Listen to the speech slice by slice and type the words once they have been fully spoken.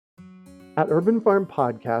At Urban Farm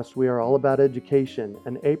Podcast, we are all about education,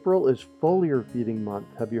 and April is foliar feeding month.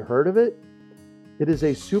 Have you heard of it? It is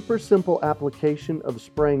a super simple application of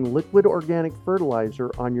spraying liquid organic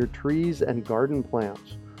fertilizer on your trees and garden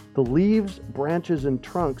plants. The leaves, branches, and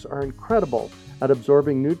trunks are incredible at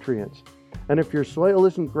absorbing nutrients. And if your soil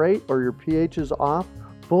isn't great or your pH is off,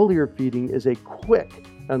 foliar feeding is a quick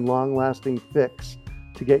and long-lasting fix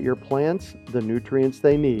to get your plants the nutrients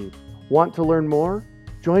they need. Want to learn more?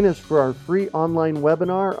 Join us for our free online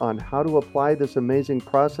webinar on how to apply this amazing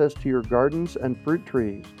process to your gardens and fruit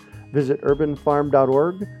trees. Visit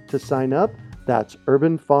urbanfarm.org to sign up. That's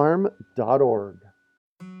urbanfarm.org.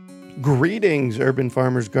 Greetings, urban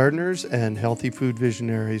farmers, gardeners, and healthy food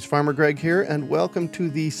visionaries. Farmer Greg here, and welcome to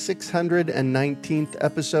the 619th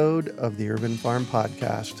episode of the Urban Farm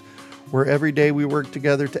Podcast, where every day we work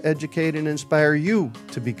together to educate and inspire you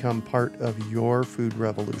to become part of your food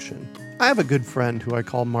revolution. I have a good friend who I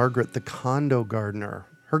call Margaret the Condo gardener.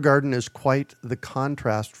 Her garden is quite the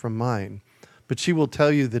contrast from mine, but she will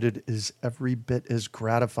tell you that it is every bit as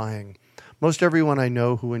gratifying. Most everyone I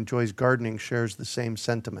know who enjoys gardening shares the same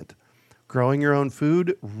sentiment. Growing your own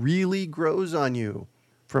food really grows on you,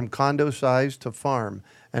 from condo size to farm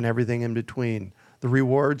and everything in between. The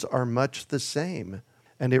rewards are much the same,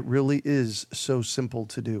 and it really is so simple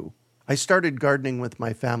to do. I started gardening with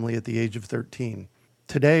my family at the age of 13.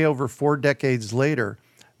 Today, over 4 decades later,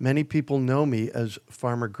 many people know me as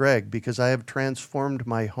Farmer Greg because I have transformed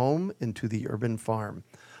my home into the urban farm.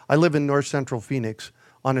 I live in north central Phoenix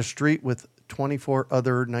on a street with 24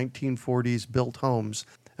 other 1940s built homes,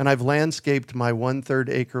 and I've landscaped my 1/3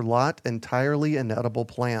 acre lot entirely in edible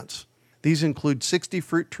plants. These include 60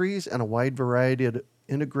 fruit trees and a wide variety of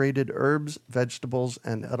integrated herbs, vegetables,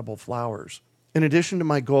 and edible flowers. In addition to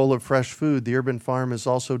my goal of fresh food, the urban farm is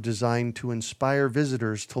also designed to inspire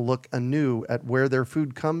visitors to look anew at where their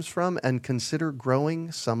food comes from and consider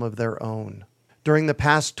growing some of their own. During the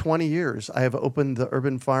past 20 years, I have opened the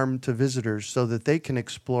urban farm to visitors so that they can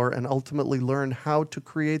explore and ultimately learn how to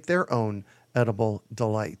create their own edible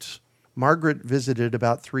delights. Margaret visited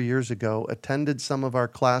about 3 years ago, attended some of our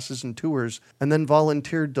classes and tours, and then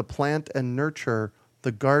volunteered to plant and nurture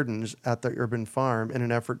the gardens at the urban farm in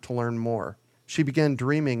an effort to learn more. She began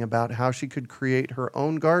dreaming about how she could create her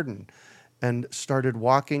own garden and started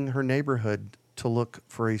walking her neighborhood to look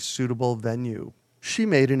for a suitable venue. She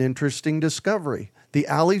made an interesting discovery. The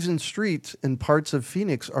alleys and streets in parts of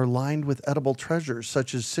Phoenix are lined with edible treasures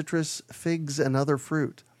such as citrus, figs, and other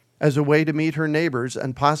fruit. As a way to meet her neighbors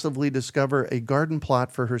and possibly discover a garden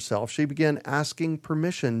plot for herself, she began asking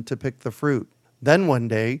permission to pick the fruit. Then one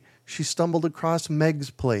day, she stumbled across Meg's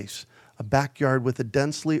place, a backyard with a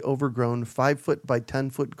densely overgrown 5-foot by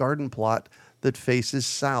 10-foot garden plot that faces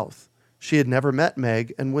south. She had never met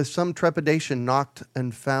Meg, and with some trepidation knocked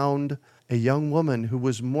and found a young woman who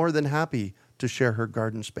was more than happy to share her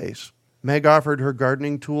garden space. Meg offered her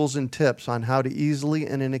gardening tools and tips on how to easily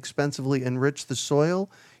and inexpensively enrich the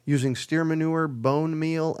soil using steer manure, bone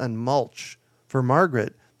meal, and mulch. For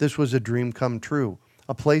Margaret, this was a dream come true,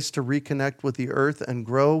 a place to reconnect with the earth and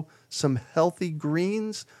grow some healthy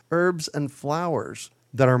greens, herbs, and flowers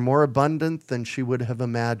that are more abundant than she would have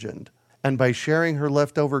imagined. And by sharing her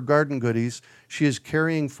leftover garden goodies, she is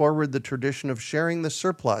carrying forward the tradition of sharing the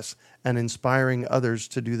surplus and inspiring others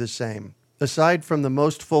to do the same. Aside from the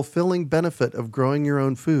most fulfilling benefit of growing your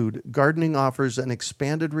own food, gardening offers an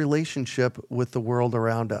expanded relationship with the world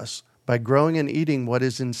around us. By growing and eating what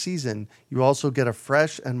is in season, you also get a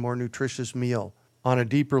fresh and more nutritious meal. On a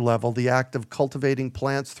deeper level, the act of cultivating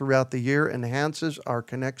plants throughout the year enhances our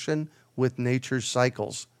connection with nature's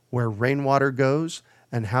cycles, where rainwater goes,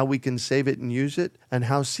 and how we can save it and use it, and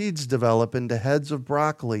how seeds develop into heads of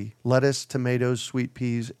broccoli, lettuce, tomatoes, sweet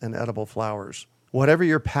peas, and edible flowers. Whatever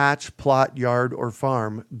your patch, plot, yard, or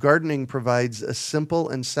farm, gardening provides a simple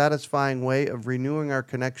and satisfying way of renewing our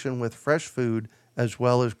connection with fresh food, as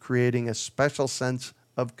well as creating a special sense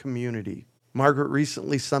of community. Margaret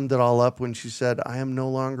recently summed it all up when she said, "I am no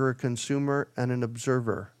longer a consumer and an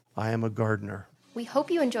observer. I am a gardener." We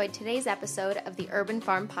hope you enjoyed today's episode of the Urban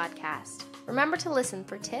Farm Podcast. Remember to listen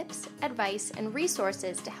for tips, advice, and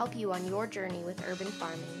resources to help you on your journey with urban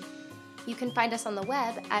farming. You can find us on the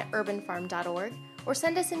web at urbanfarm.org or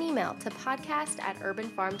send us an email to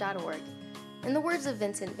podcast@urbanfarm.org. In the words of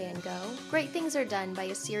Vincent van Gogh, great things are done by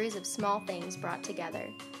a series of small things brought together.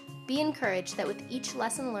 Be encouraged that with each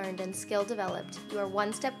lesson learned and skill developed, you are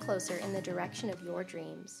one step closer in the direction of your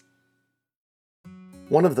dreams.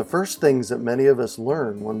 One of the first things that many of us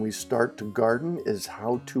learn when we start to garden is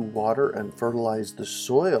how to water and fertilize the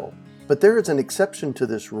soil. But there is an exception to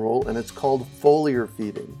this rule, and it's called foliar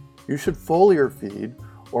feeding. You should foliar feed,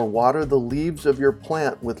 or water the leaves of your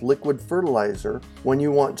plant with liquid fertilizer when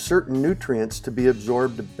you want certain nutrients to be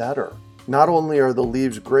absorbed better. Not only are the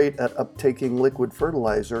leaves great at uptaking liquid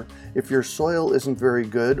fertilizer, if your soil isn't very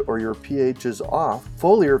good or your pH is off,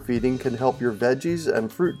 foliar feeding can help your veggies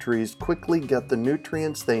and fruit trees quickly get the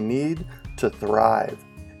nutrients they need to thrive.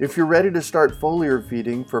 If you're ready to start foliar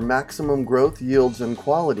feeding for maximum growth, yields, and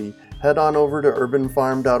quality, head on over to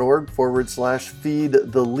urbanfarm.org/feed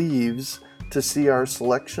the leaves to see our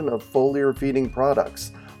selection of foliar feeding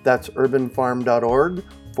products. That's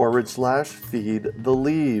urbanfarm.org/feed the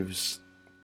leaves.